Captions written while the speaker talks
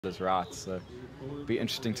is right. So it'll be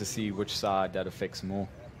interesting to see which side that affects more.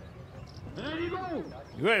 I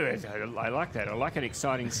like that. I like an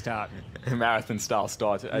exciting start. Marathon style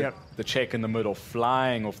start. Yep. The check in the middle,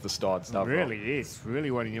 flying off the start stuff. Really is. Really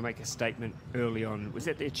wanting to make a statement early on. Was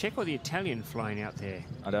that the Czech or the Italian flying out there?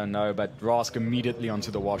 I don't know, but Rask immediately onto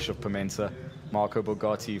the wash of Pimenta. Marco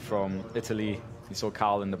Borgatti from Italy. You saw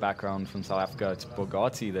Carl in the background from South Africa. It's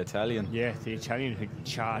Borgatti, the Italian. Yeah, the Italian who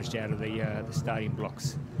charged out of the starting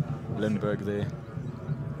blocks. Lindbergh there.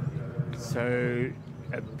 So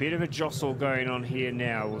a bit of a jostle going on here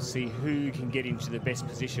now. We'll see who can get into the best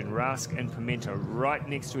position. Rask and Pimenta right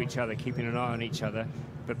next to each other, keeping an eye on each other.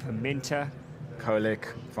 But Pimenta... Kolek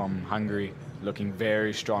from Hungary looking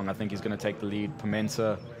very strong. I think he's going to take the lead.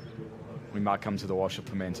 Pimenta, we might come to the wash of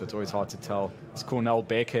Pimenta. It's always hard to tell. It's Cornel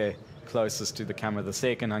Beke closest to the camera, the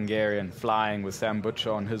second Hungarian, flying with Sam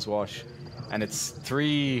Butcher on his wash. And it's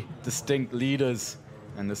 3 distinct leaders,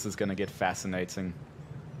 and this is going to get fascinating.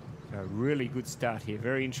 A really good start here.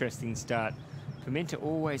 Very interesting start. Pimenta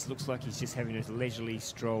always looks like he's just having a leisurely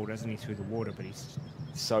stroll, doesn't he, through the water, but he's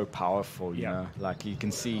so powerful, you know. Like, you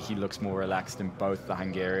can see he looks more relaxed than both the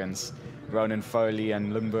Hungarians. Ronan Foley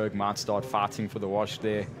and Lindbergh might start fighting for the wash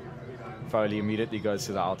there. Foley immediately goes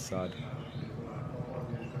to the outside.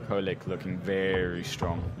 Kolek looking very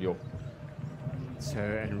strong. Yo. So,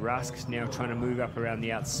 and Rask's now trying to move up around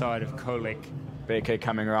the outside of Kolek. Beke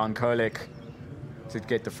coming around Kolek to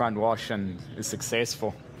get the front wash and is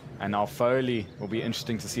successful. And now Foley will be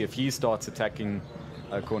interesting to see if he starts attacking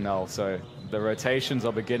Cornell. So the rotations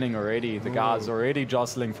are beginning already. The guys are already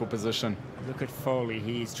jostling for position. Look at Foley.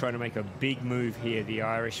 He's trying to make a big move here, the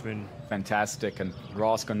Irishman. Fantastic. And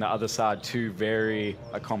Rask on the other side, 2 very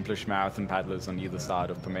accomplished marathon paddlers on either side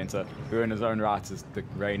of Pimenta, who in his own right is the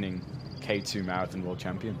reigning K2 marathon world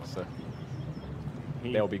champion. So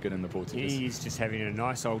they'll be good in the Portuguese. He's just having a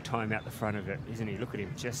nice old time out the front of it, isn't he? Look at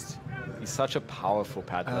him, He's such a powerful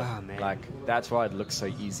paddler. Oh, man. Like, that's why it looks so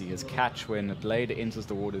easy. His catch when the blade enters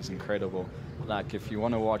the water is incredible. Like, if you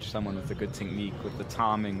want to watch someone with a good technique, with the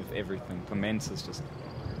timing, with everything, Pimenta's just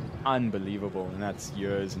unbelievable, and that's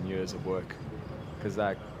years and years of work. Because,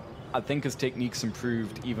 like, I think his technique's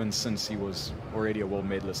improved even since he was already a world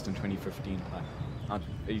medalist in 2015. Like,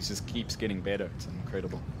 he just keeps getting better. It's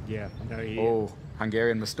incredible. Yeah. Oh,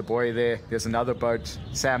 Hungarian Mr. Boy there. There's another boat.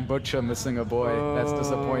 Sam Butcher missing a boy. That's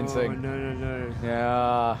disappointing. No.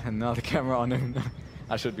 Yeah, and now the camera on him.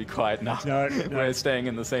 I should be quiet now. No. We're staying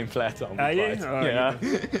in the same flat. Are you? Oh, yeah.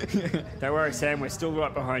 Don't worry, Sam. We're still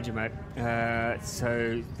right behind you, mate.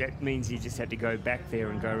 So that means you just had to go back there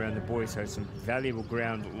and go around the buoy. So some valuable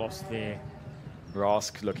ground lost there.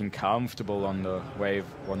 Rask looking comfortable on the wave,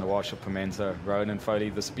 on the wash of Pimenta. Ronan Foley,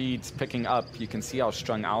 the speed's picking up. You can see how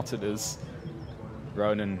strung out it is.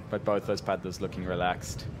 Ronan, but both those paddlers looking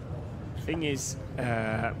relaxed. Thing is,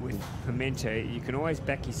 with Pimenta, you can always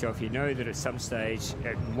back yourself. You know that at some stage,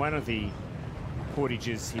 at one of the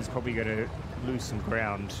portages, he's probably going to lose some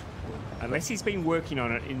ground. Unless he's been working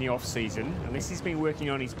on it in the off-season, unless he's been working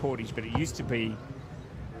on his portage, but it used to be...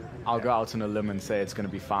 I'll go out on a limb and say it's going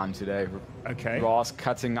to be fine today. Okay. Rask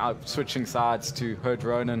cutting out, switching sides to hurt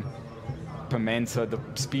Ronan. Pimenta, the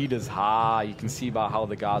speed is high. You can see by how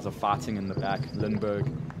the guys are fighting in the back. Lindbergh,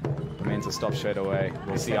 Pimenta stops straight away.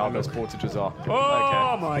 We'll see how those portages are.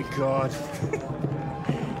 Oh, my God.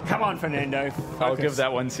 Come on, Fernando. Focus. I'll give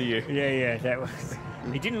that one to you. Yeah, that was...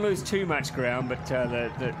 He didn't lose too much ground, but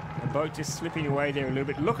the boat just slipping away there a little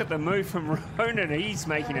bit. Look at the move from Ronan. He's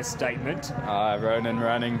making a statement. Ronan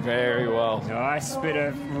running very well. Nice bit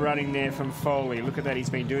of running there from Foley. Look at that. He's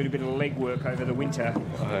been doing a bit of leg work over the winter.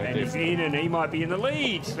 And he's in, and he might be in the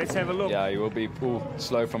lead. Let's have a look. Yeah, he will be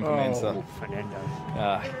slow from Pimenta. Oh, Fernando.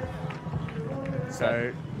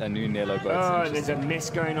 So the new Nelo boat. Oh, there's a mess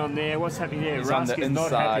going on there. What's happening there? Rask is not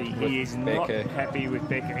happy. He is not happy with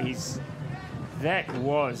Becker. That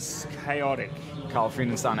was chaotic. Carl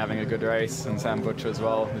Friedenstein having a good race, and Sam Butcher as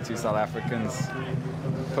well, the 2 South Africans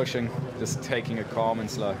pushing, just taking it calm and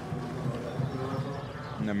slow.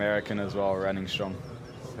 An American as well, running strong.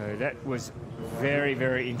 So that was very,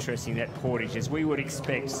 very interesting, that portage, as we would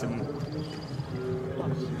expect some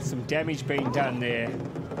damage being done there.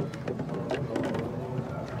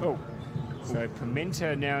 Oh, so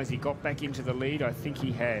Pimenta now, has he got back into the lead? I think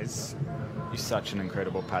he has. He's such an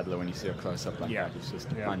incredible paddler when you see a close-up like that. It's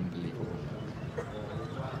just unbelievable.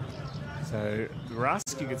 So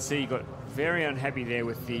Rask, you could see, got very unhappy there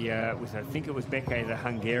with the with I think it was Beke, the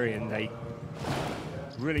Hungarian. They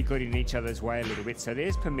really got in each other's way a little bit. So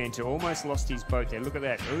there's Pimenta, almost lost his boat there. Look at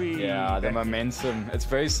that. Ooh, yeah, the momentum. It's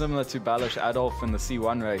very similar to Balázs Adolf in the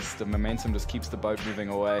C1 race. The momentum just keeps the boat moving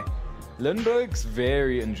away. Lindbergh's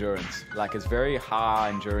very endurance, like it's very high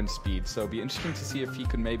endurance speed, so it'll be interesting to see if he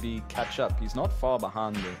can maybe catch up. He's not far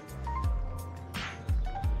behind there.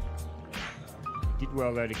 Did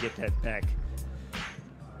well though to get that back.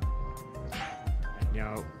 And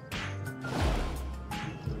now,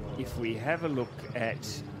 if we have a look at,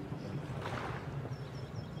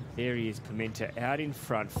 there he is, Pimenta out in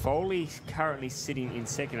front. Foley's currently sitting in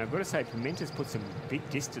second. I've got to say, Pimenta's put some big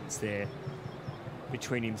distance there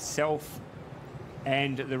between himself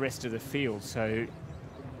and the rest of the field. So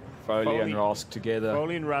Foley and Rask together.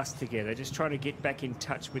 Foley and Rask together, just trying to get back in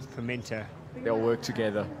touch with Pimenta. They'll work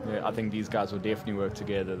together. Yeah, I think these guys will definitely work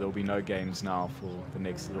together. There'll be no games now for the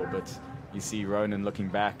next little bit. You see Ronan looking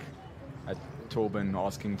back at Torben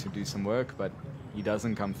asking to do some work, but he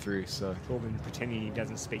doesn't come through. So Torben pretending he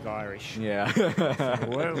doesn't speak Irish. Yeah.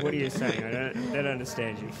 What are you saying? I don't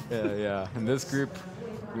understand you. Yeah. And this group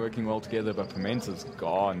working well together, but Pimenta's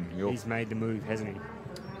gone. He's made the move, hasn't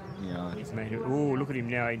he? Yeah. He's made it. Oh, look at him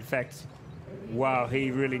now. In fact, wow,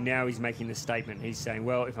 he really now is making the statement. He's saying,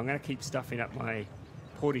 well, if I'm going to keep stuffing up my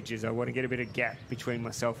portages, I want to get a bit of gap between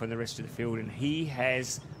myself and the rest of the field. And he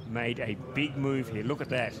has made a big move here. Look at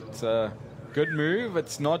that. It's a good move.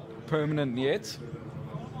 It's not permanent yet.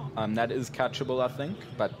 That is catchable, I think,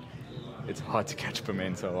 but it's hard to catch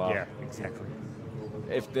Pimenta. Wow. Yeah, exactly.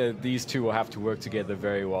 If these two will have to work together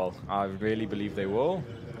very well. I really believe they will.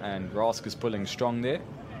 And Rask is pulling strong there.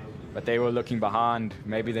 But they were looking behind.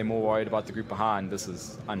 Maybe they're more worried about the group behind. This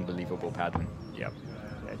is unbelievable paddling. Yep.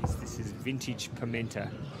 This is vintage Pimenta.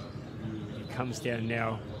 He comes down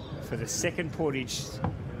now for the second portage.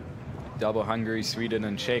 Double Hungary, Sweden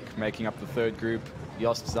and Czech making up the third group.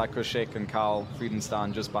 Jost Zakraszek and Karl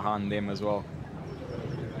Friedenstein just behind them as well.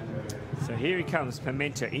 So here he comes,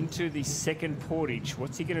 Pimenta, into the second portage.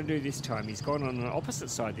 What's he going to do this time? He's gone on the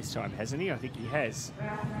opposite side this time, hasn't he? I think he has.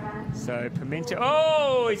 So Pimenta,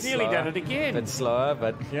 oh, he's nearly done it again. A bit slower,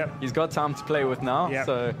 but he's got time to play with now. Yep.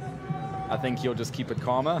 So I think he'll just keep it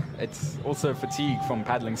calmer. It's also fatigue from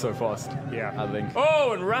paddling so fast. Yeah, I think.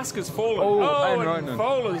 Oh, and Rask has fallen. Oh, and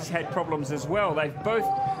Foley's had problems as well. They've both,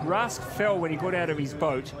 Rask fell when he got out of his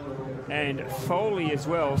boat, and Foley as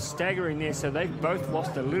well, staggering there. So they've both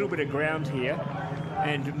lost a little bit of ground here.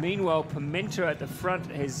 And meanwhile, Pimenta at the front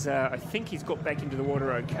has, I think he's got back into the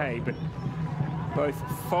water okay, but both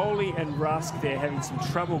Foley and Rask there having some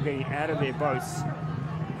trouble getting out of their boats.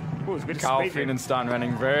 Oh, Karl Friedenstein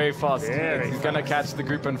running very fast. He's going to catch the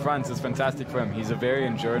group in front. It's fantastic for him. He's a very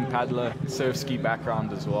enduring paddler, surf ski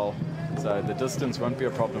background as well. So the distance won't be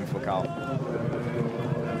a problem for Karl.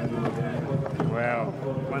 Well,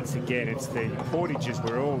 once again, it's the portages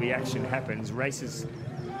where all the action happens. Races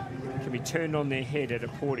can be turned on their head at a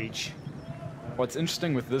portage. What's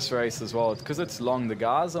interesting with this race as well, because it's long, the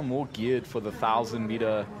guys are more geared for the 1,000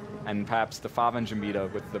 meter and perhaps the 500 meter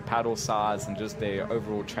with the paddle size and just their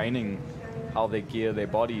overall training, how they gear their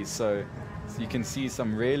bodies. So you can see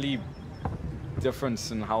some really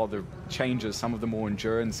difference in how the changes, some of the more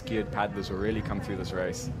endurance geared paddlers will really come through this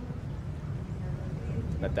race.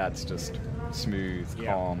 But that's just smooth,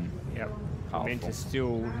 calm, Pimenta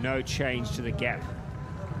still no change to the gap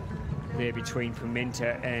there between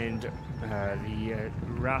Pimenta and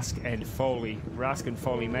Rask and Foley. Rask and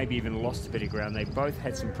Foley maybe even lost a bit of ground. They both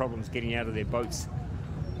had some problems getting out of their boats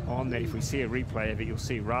on that. If we see a replay of it, you'll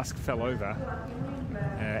see Rask fell over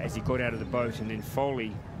as he got out of the boat, and then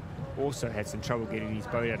Foley also had some trouble getting his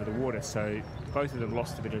boat out of the water. So both of them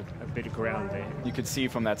lost a bit of ground there. You could see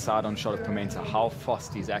from that side-on shot of Pimenta how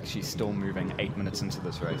fast he's actually still moving 8 minutes into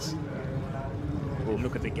this race.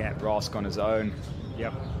 Look at the gap. Rask on his own.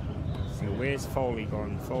 Yep. So where's Foley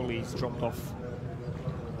gone? Foley's dropped off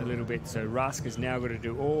a little bit. So Rask has now got to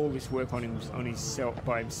do all this work on himself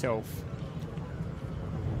by himself.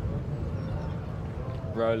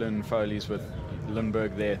 Roland Foley's with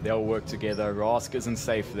Lindbergh there. They'll work together. Rask isn't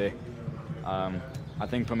safe there. I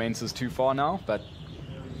think Pimenta's too far now, but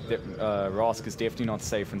Rask is definitely not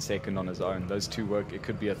safe in second on his own. Those two work. It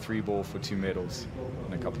could be a 3-ball for 2 medals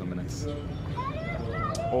in a couple of minutes.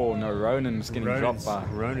 Oh no, Ronan's getting dropped by.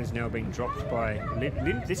 Ronan's now being dropped by.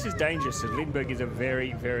 This is dangerous. Lindbergh is a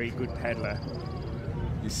very, very good paddler.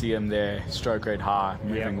 You see him there, stroke rate high,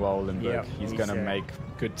 moving well, Lindbergh. He's going to make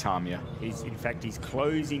good time here. In fact, he's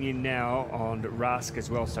closing in now on Rask as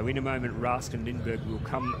well. So in a moment, Rask and Lindbergh will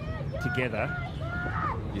come together.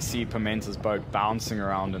 You see Pimenta's boat bouncing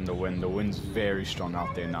around in the wind. The wind's very strong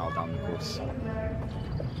out there now down the course.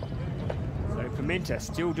 So Pimenta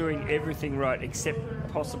still doing everything right, except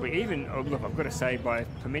possibly even, look, I've got to say, by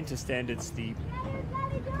Pimenta standards, the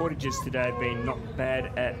portages today have been not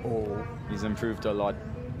bad at all. He's improved a lot.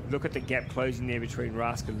 Look at the gap closing there between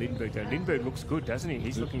Rask and Lindberg. Though Lindberg looks good, doesn't he?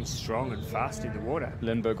 He's looking strong and fast in the water.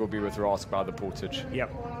 Lindberg will be with Rask by the portage.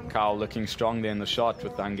 Yep. Carl looking strong there in the shot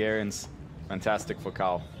with the Hungarians. Fantastic for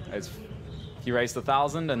Carl. He raced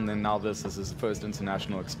 1,000, and then now this is his first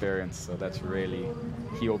international experience. So that's really,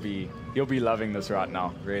 he'll be loving this right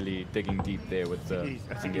now. Really digging deep there with the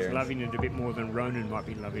I think he's loving it a bit more than Ronan might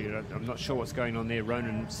be loving it. I'm not sure what's going on there.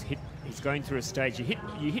 He's going through a stage. You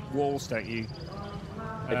hit walls, don't you,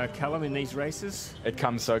 Callum, in these races? It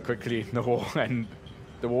comes so quickly, the wall, and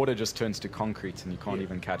the water just turns to concrete, and you can't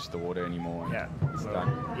even catch the water anymore. Yeah. It's Well,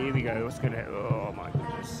 done. here we go. What's going to? Oh my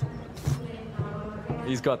goodness.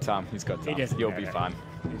 He's got time. He's got time. He'll be fine.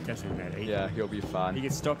 It doesn't matter. Yeah, he'll be fine. He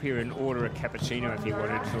could stop here and order a cappuccino if he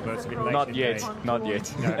wanted, although it's a bit late. Not in the yet. day. Not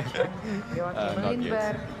yet. No. Not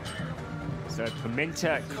yet. So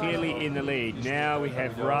Pimenta clearly in the lead. Now we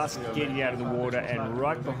have Rask getting out of the water, and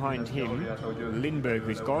right behind him, Lindberg,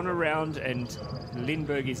 who's gone around, and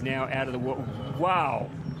Lindberg is now out of the water. Wow.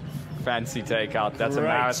 Fancy takeout. That's Great. a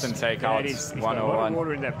marathon takeout. He's got a lot of 101.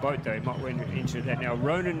 water in that boat, though. He might went into that. Now,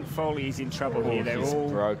 Ronan Foley is in trouble here. They're He's all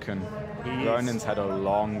broken. He is. Ronan's had a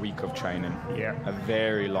long week of training. Yeah. A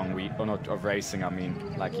very long week, or not of racing, I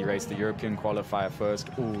mean. Like he raced the European qualifier first.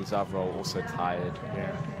 Ooh, Zavrol also tired.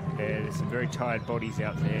 Yeah, there's some very tired bodies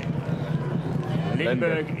out there.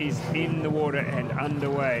 Lindberg is in the water and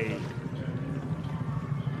underway.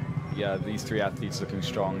 Yeah, these three athletes looking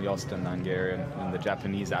strong. Jost and the Hungarian, and the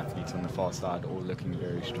Japanese athletes on the far side all looking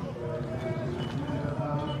very strong.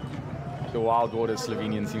 The Wild Water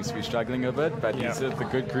Slovenian seems to be struggling a bit, but he's with a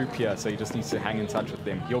good group here, so he just needs to hang in touch with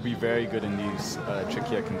them. He'll be very good in these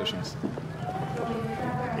trickier conditions.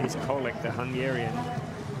 Here's Kolek, the Hungarian,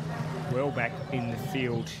 well back in the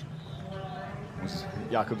field.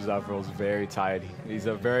 Jakub Zavrol's very tired. He's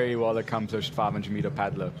a very well-accomplished 500-meter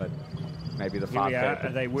paddler, but maybe the 5K Are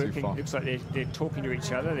they working? Looks like they're talking to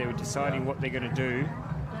each other. They were deciding what they're going to do.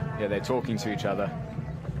 Yeah, they're talking to each other.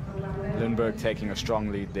 Lindberg taking a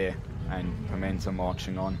strong lead there, and Pimenta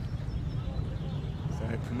marching on.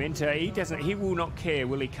 So Pimenta, he will not care,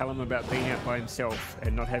 will he, Callum, about being out by himself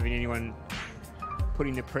and not having anyone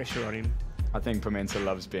putting the pressure on him. I think Pimenta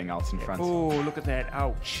loves being out in front. Oh, look at that!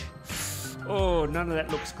 Ouch! Oh, none of that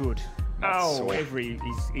looks good. That's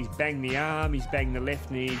He's banged the arm, he's banged the left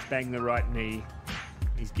knee, he's banged the right knee.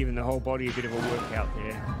 He's given the whole body a bit of a workout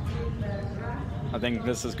there. I think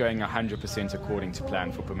this is going 100% according to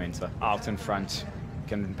plan for Pimenta. Out in front,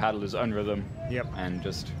 can paddle his own rhythm, and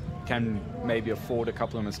just can maybe afford a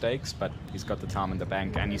couple of mistakes, but he's got the time in the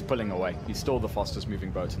bank, and he's pulling away. He's still the fastest moving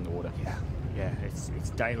boat in the water. Yeah, it's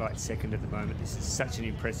daylight second at the moment. This is such an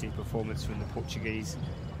impressive performance from the Portuguese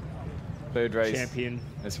Third race champion.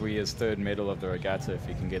 This will be his third medal of the regatta if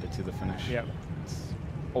he can get it to the finish. It's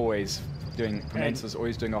always doing, Pimenta's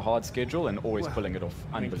always doing a hard schedule and always pulling it off.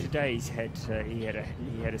 Unbelievable. Today he had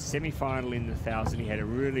a semi-final in the 1,000. He had a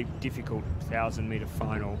really difficult 1,000-meter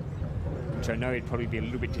final, which I know he'd probably be a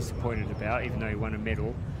little bit disappointed about, even though he won a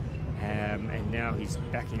medal. And now he's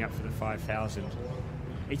backing up for the 5,000.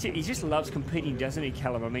 He just loves competing, doesn't he,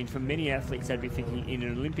 Callum? I mean, for many athletes, they'd be thinking, in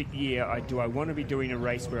an Olympic year, do I want to be doing a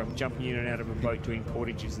race where I'm jumping in and out of a boat doing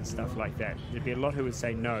portages and stuff like that? There'd be a lot who would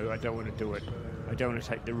say, no, I don't want to do it. I don't want to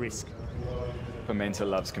take the risk. Pimenta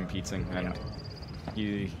loves competing, and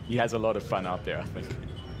he has a lot of fun out there, I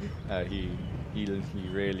think. He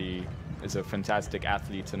really is a fantastic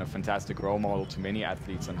athlete and a fantastic role model to many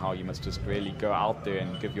athletes on how you must just really go out there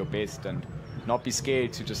and give your best and not be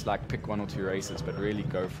scared to just like pick one or two races, but really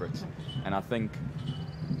go for it. And I think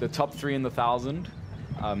the top three in the 1,000,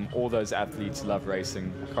 all those athletes love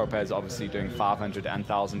racing. Corpaz obviously doing 500 and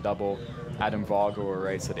 1,000 double. Adam Varga will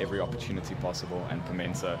race at every opportunity possible, and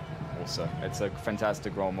Pimenta also. It's a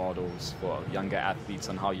fantastic role models for younger athletes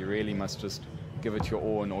on how you really must just give it your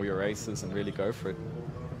all in all your races and really go for it.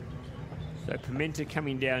 So Pimenta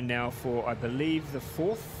coming down now for, I believe, the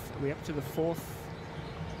fourth. Are we up to the fourth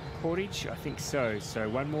portage? I think so. So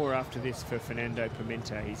one more after this for Fernando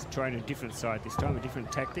Pimenta. He's trying a different side this time, a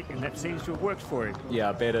different tactic, and that seems to have worked for him.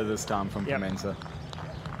 Yeah, better this time from Pimenta.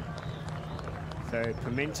 So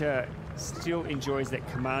Pimenta still enjoys that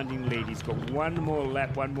commanding lead. He's got one more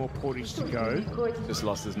lap, one more portage to go. Just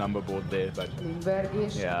lost his number board there, but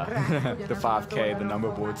yeah, the 5K, the number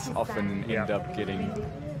boards often end up getting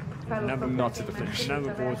not to the finish. The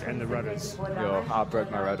number boards and the rudders. Yeah, I broke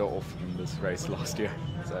my rudder off in this race last year.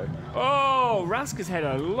 So. Oh, Rask has had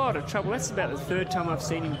a lot of trouble. That's about the third time I've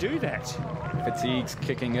seen him do that. Fatigue's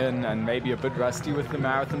kicking in and maybe a bit rusty with the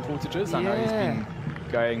marathon portages. I know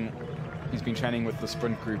he's been training with the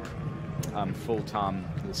sprint group full time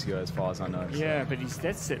this year, as far as I know. Yeah, but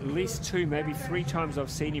that's at least 2, maybe 3 times I've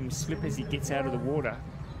seen him slip as he gets out of the water.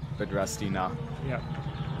 Bit rusty now. Yeah.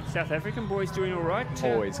 South African boy's doing all right.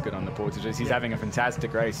 Always good on the portages. He's having a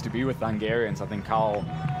fantastic race to be with the Hungarians. I think Carl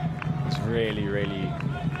is really, really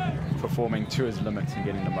performing to his limit and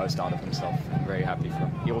getting the most out of himself. I'm very happy for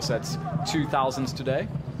him. He also had 2000s today,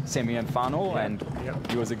 semi and final, and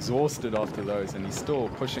he was exhausted after those, and he's still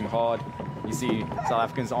pushing hard. You see, South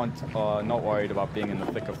Africans are not worried about being in the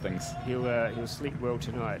thick of things. He'll sleep well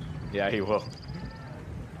tonight. Yeah, he will.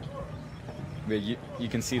 You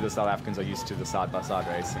can see the South Africans are used to the side-by-side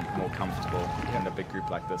racing, more comfortable in a big group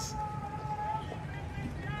like this.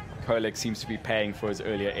 Kolek seems to be paying for his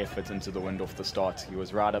earlier effort into the wind off the start. He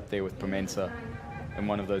was right up there with Pimenta in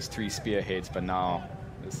one of those 3 spearheads, but now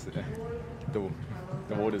the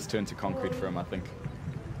water's turned to concrete for him, I think.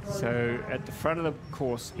 So at the front of the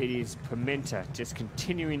course, it is Pimenta just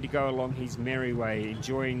continuing to go along his merry way,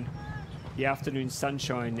 enjoying the afternoon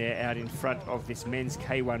sunshine there out in front of this men's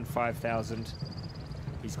K1 5000.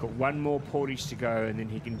 He's got 1 more portage to go, and then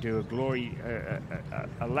he can do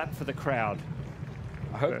a lap for the crowd.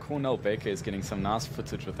 I hope Cornell Baker is getting some nice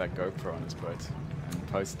footage with that GoPro on his boat and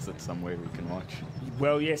posts it somewhere we can watch.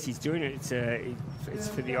 Well, yes, he's doing it. It's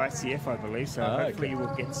for the ICF, I believe, so hopefully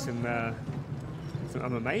we'll get some...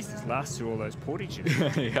 I'm amazed it's lasted through all those portages.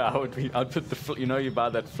 Yeah, I'd put you know, you buy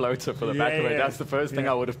that floater for the back of it. That's the first thing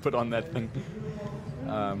I would have put on that thing.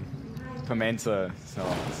 Pimenta,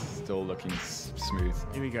 so it's still looking smooth.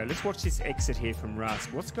 Here we go. Let's watch this exit here from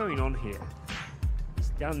Rask. What's going on here? He's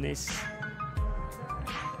done this.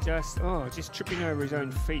 Just tripping over his own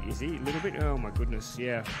feet, is he? A little bit? Oh my goodness,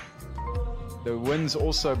 yeah. The wind's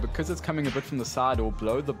also, because it's coming a bit from the side, will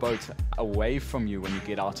blow the boat away from you when you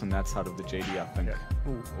get out on that side of the JD, I think. Yeah.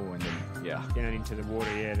 Oh, and then, down into the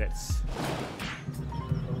water, that's...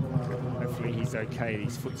 Hopefully he's okay,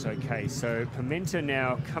 his foot's okay. So Pimenta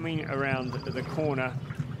now coming around the corner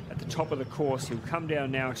at the top of the course. He'll come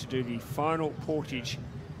down now to do the final portage.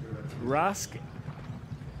 Rask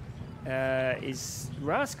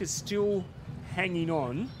is still hanging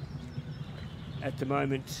on at the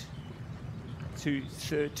moment to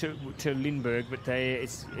Lindbergh, but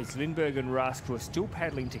it's Lindbergh and Rask who are still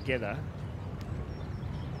paddling together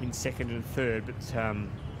in second and third, but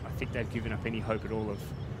I think they've given up any hope at all of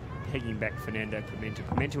pegging back Fernando Pimenta.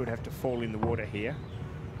 Pimenta would have to fall in the water here.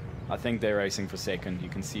 I think they're racing for second. You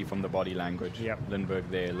can see from the body language. Yep. Lindbergh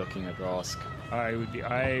there looking at Rask. I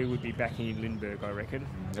would be backing Lindbergh, I reckon.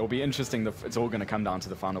 It'll be interesting. It's all going to come down to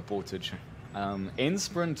the final portage. End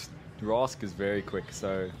sprint, Rask is very quick,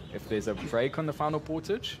 so if there's a break on the final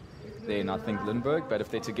portage, then I think Lindbergh, but if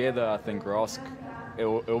they're together, I think Rask,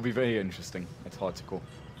 it'll be very interesting. It's hard to call.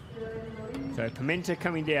 So Pimenta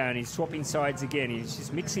coming down, he's swapping sides again. He's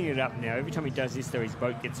just mixing it up now. Every time he does this, though, his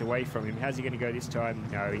boat gets away from him. How's he going to go this time?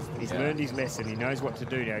 No, he's learned his lesson. He knows what to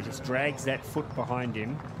do now. He just drags that foot behind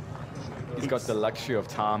him. He's got the luxury of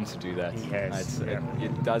time to do that. He has.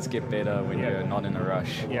 It does get better when you're not in a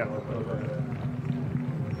rush. Yeah.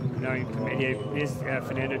 No, there's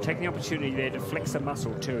Fernando taking the opportunity there to flex a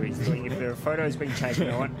muscle too. He's doing, if there are photos being taken,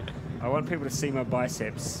 I want people to see my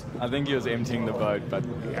biceps. I think he was emptying the boat, but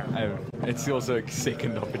it's also a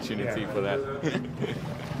second opportunity for that.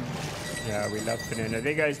 Yeah, we love Fernando.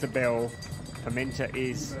 There goes the bell. Pimenta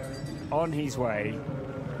is on his way.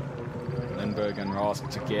 Lindbergh and Rask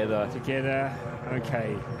together.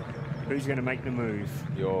 Okay. Who's going to make the move?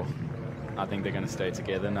 I think they're going to stay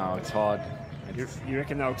together now. It's hard. You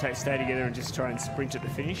reckon they'll stay together and just try and sprint at the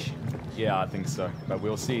finish? Yeah, I think so. But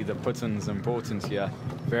we'll see. The put-in's important here.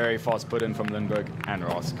 Very fast put-in from Lindbergh and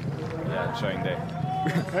Rask. Yeah, showing there.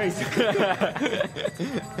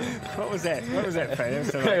 What was that? What was that, Faye?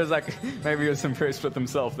 It was like, maybe he was impressed with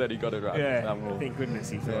himself that he got it right. Yeah, thank goodness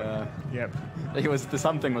he thought. Yep.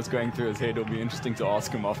 Something was going through his head. It'll be interesting to ask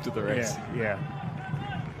him after the race. Yeah.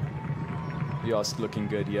 Yost looking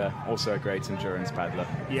good, yeah. Also a great endurance paddler.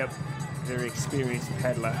 Yep. Very experienced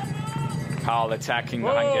paddler. Carl attacking the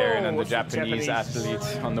Hungarian and the Japanese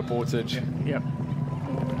athlete on the portage. Yep.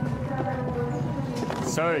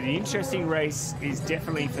 So the interesting race is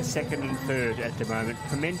definitely for second and third at the moment.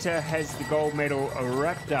 Pimenta has the gold medal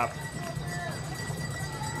wrapped up.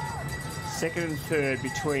 Second and third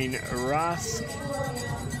between Rask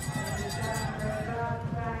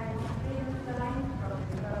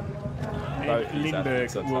and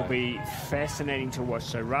Lindbergh will be fascinating to watch.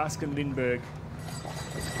 So Rask and Lindbergh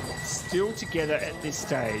still together at this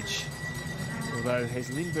stage. Although, has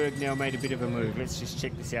Lindbergh now made a bit of a move? Let's just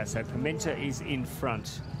check this out. So Pimenta is in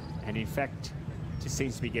front, and in fact, just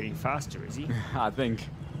seems to be getting faster, is he? I think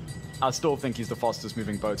I still think he's the fastest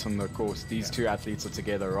moving boat on the course. These two athletes are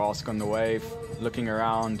together. Rask on the wave, looking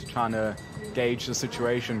around, trying to gauge the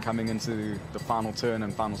situation coming into the final turn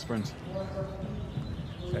and final sprint.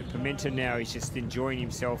 So Pimenta now is just enjoying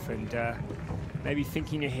himself and maybe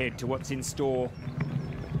thinking ahead to what's in store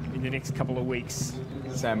in the next couple of weeks.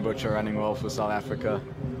 Sam Butcher running well for South Africa.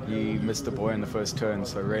 He missed the buoy in the first turn,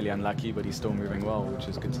 so really unlucky, but he's still moving well, which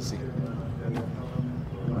is good to see.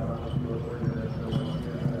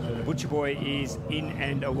 Butcher Boy is in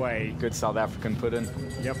and away. Good South African put in.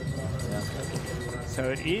 Yep. Yeah. So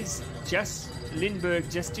it is just Lindbergh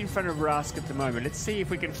just in front of Rask at the moment. Let's see if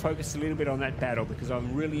we can focus a little bit on that battle, because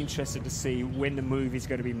I'm really interested to see when the move is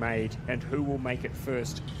going to be made and who will make it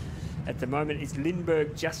first. At the moment, it's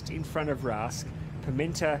Lindbergh just in front of Rask.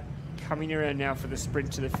 Pimenta coming around now for the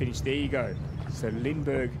sprint to the finish. There you go. So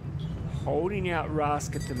Lindbergh holding out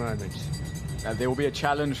Rask at the moment. There will be a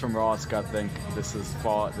challenge from Rask, I think. This is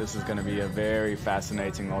going to be a very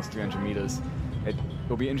fascinating last 300 meters. It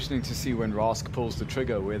will be interesting to see when Rask pulls the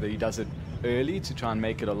trigger, whether he does it early to try and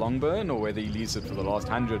make it a long burn, or whether he leaves it for the last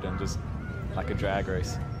 100 and just like a drag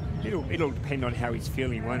race. It'll depend on how he's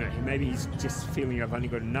feeling, won't it? Maybe he's just feeling I've only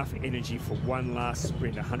got enough energy for one last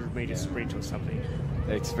sprint, a 100-meter sprint or something.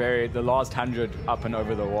 It's the last 100 up and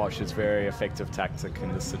over the wash is very effective tactic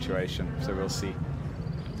in this situation, so we'll see.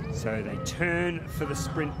 So they turn for the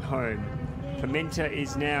sprint home. Pimenta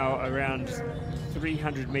is now around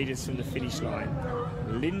 300 meters from the finish line.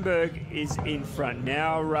 Lindbergh is in front.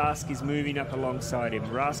 Now Rask is moving up alongside him.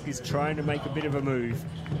 Rask is trying to make a bit of a move.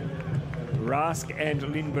 Rask and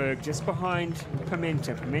Lindbergh just behind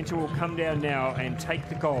Pimenta. Pimenta will come down now and take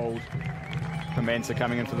the gold. Pimenta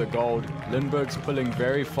coming in for the gold. Lindbergh's pulling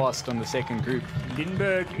very fast on the second group.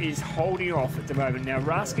 Lindbergh is holding off at the moment. Now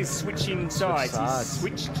Rask is switching sides. He's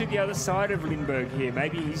switched to the other side of Lindbergh here.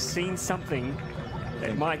 Maybe he's seen something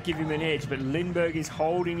that might give him an edge, but Lindbergh is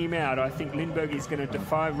holding him out. I think Lindbergh is going to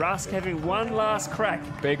defy Rask having one last crack.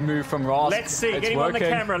 Big move from Rask. Let's see, get him on the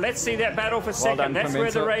camera. Let's see that battle for second. Well done, That's Pimenta.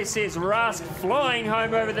 where the race is. Rask flying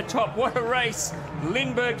home over the top. What a race.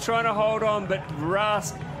 Lindbergh trying to hold on, but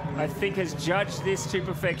Rask, I think, has judged this to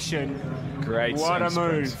perfection. Great. What a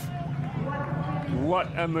move. What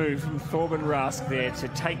a move from Thorben Rask there to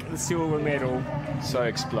take the silver medal. So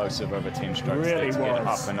explosive over 10 strokes. Really to get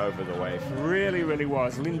was. up and over the wave. Really, really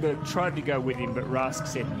was. Lindbergh tried to go with him, but Rask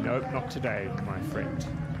said, nope, not today, my friend.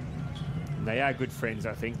 And they are good friends,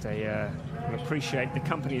 I think. They appreciate the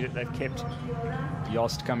company that they've kept.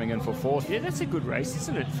 Yost coming in for fourth. Yeah, that's a good race,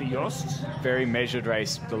 isn't it, for Yost? Very measured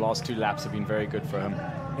race. The last 2 laps have been very good for him.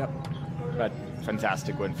 Yep. But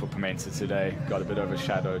fantastic win for Pimenta today. Got a bit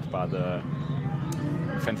overshadowed by the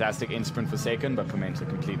fantastic in sprint for second, but Pimenta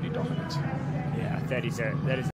completely dominant. Yeah, that is